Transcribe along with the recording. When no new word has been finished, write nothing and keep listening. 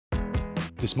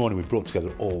This morning we've brought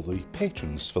together all the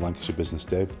patrons for Lancashire Business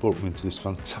Day, brought them into this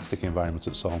fantastic environment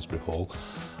at Salisbury Hall,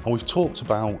 and we've talked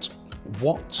about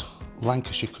what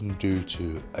Lancashire can do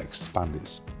to expand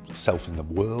itself in the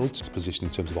world, its position in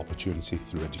terms of opportunity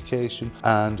through education,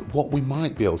 and what we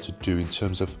might be able to do in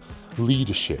terms of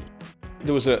leadership.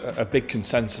 There was a big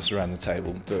consensus around the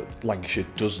table that Lancashire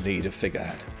does need a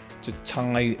figurehead to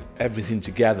tie everything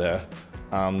together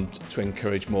and to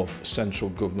encourage more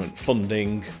central government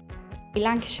funding.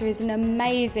 Lancashire is an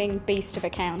amazing beast of a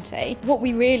county. What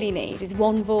we really need is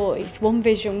one voice, one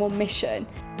vision, one mission.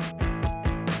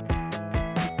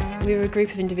 We're a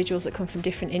group of individuals that come from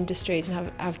different industries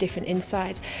and have different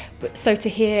insights. So to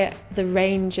hear the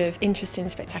range of interesting,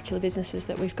 spectacular businesses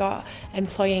that we've got,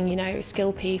 employing,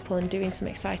 skilled people and doing some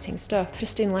exciting stuff,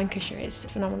 just in Lancashire is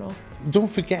phenomenal. Don't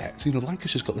forget,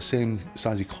 Lancashire's got the same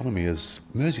size economy as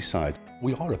Merseyside.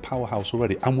 We are a powerhouse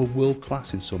already, and we're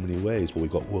world-class in so many ways. Well,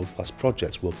 we've got world-class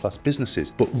projects, world-class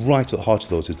businesses, but right at the heart of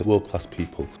those is the world-class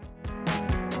people.